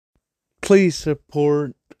Please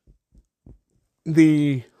support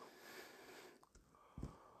the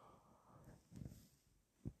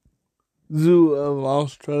Zoo of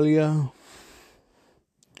Australia.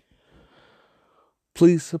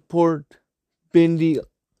 Please support Bindi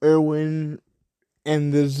Irwin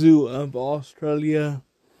and the Zoo of Australia.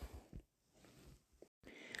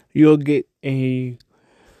 You'll get a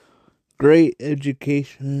great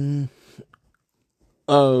education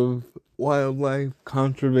of wildlife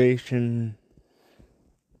conservation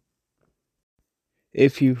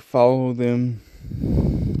if you follow them.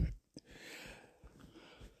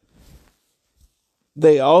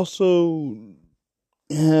 They also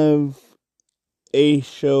have a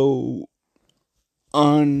show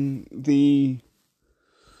on the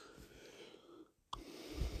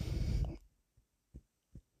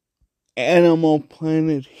Animal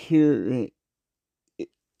Planet here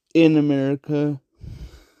in America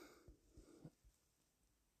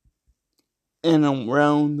and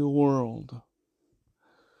around the world.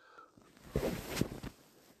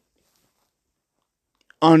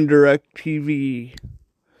 On DirecTV,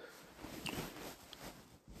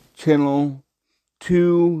 channel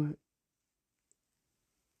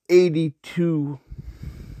 282.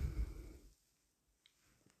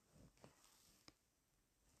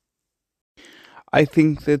 I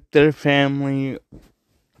think that their family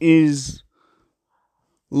is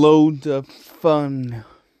loads of fun.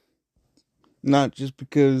 Not just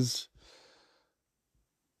because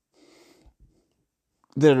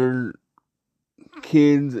they're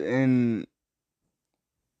kids and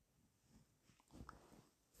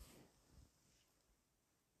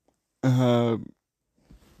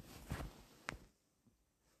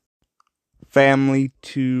family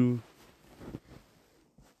to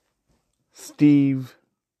Steve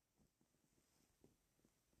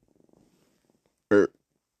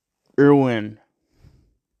Irwin.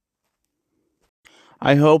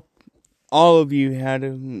 I hope all of you had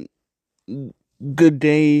a good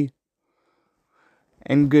day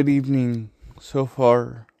and good evening so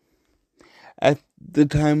far. At the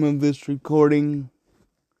time of this recording,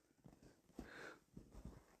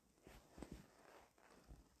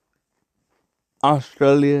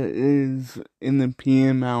 Australia is in the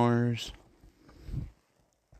PM hours.